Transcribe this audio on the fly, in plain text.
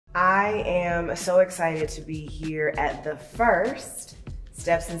I am so excited to be here at the first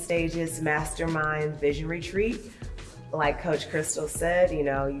Steps and Stages Mastermind Vision Retreat. Like Coach Christal said, you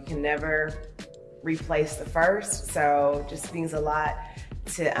know, you can never replace the first. So just means a lot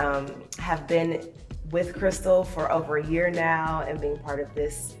to have been with Christal for over a year now and being part of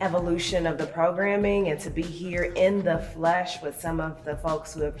this evolution of the programming, and to be here in the flesh with some of the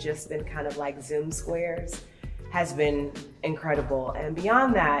folks who have just been kind of like Zoom squares has been incredible. And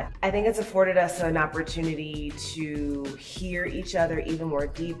beyond that, I think it's afforded us an opportunity to hear each other even more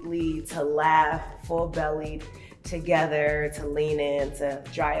deeply, to laugh full-bellied together, to lean in, to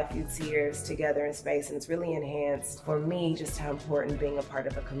dry a few tears together in space. And it's really enhanced for me just how important being a part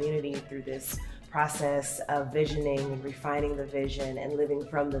of a community through this process of visioning and refining the vision and living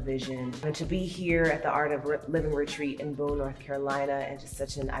from the vision. And to be here at the Art of Living Retreat in Boone, North Carolina, and just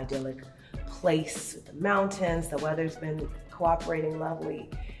such an idyllic place with the mountains. The weather's been cooperating lovely.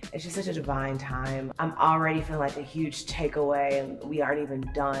 It's just such a divine time. I'm already feeling like a huge takeaway, and we aren't even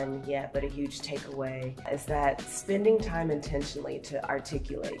done yet, but a huge takeaway is that spending time intentionally to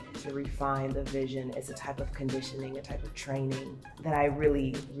articulate, to refine the vision is a type of conditioning, a type of training that I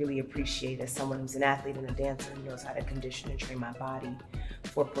really, really appreciate as someone who's an athlete and a dancer who knows how to condition and train my body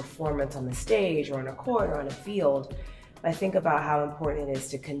for performance on the stage or on a court or on a field. I think about how important it is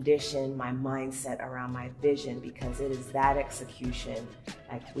to condition my mindset around my vision, because it is that execution.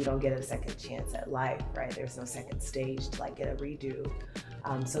 Like, we don't get a second chance at life, right? There's no second stage to like get a redo.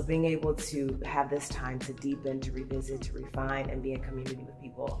 So being able to have this time to deepen, to revisit, to refine, and be in community with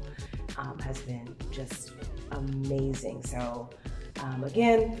people has been just amazing. So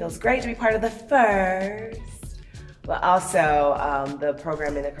again, feels great to be part of the first. But also, the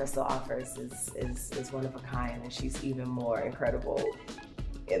programming that Christal offers is one of a kind, and she's even more incredible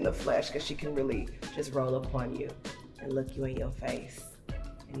in the flesh because she can really just roll upon you and look you in your face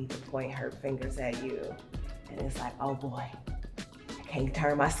and even point her fingers at you. And it's like, oh boy, I can't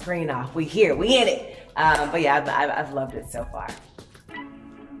turn my screen off. We here, we in it. But yeah, I've loved it so far.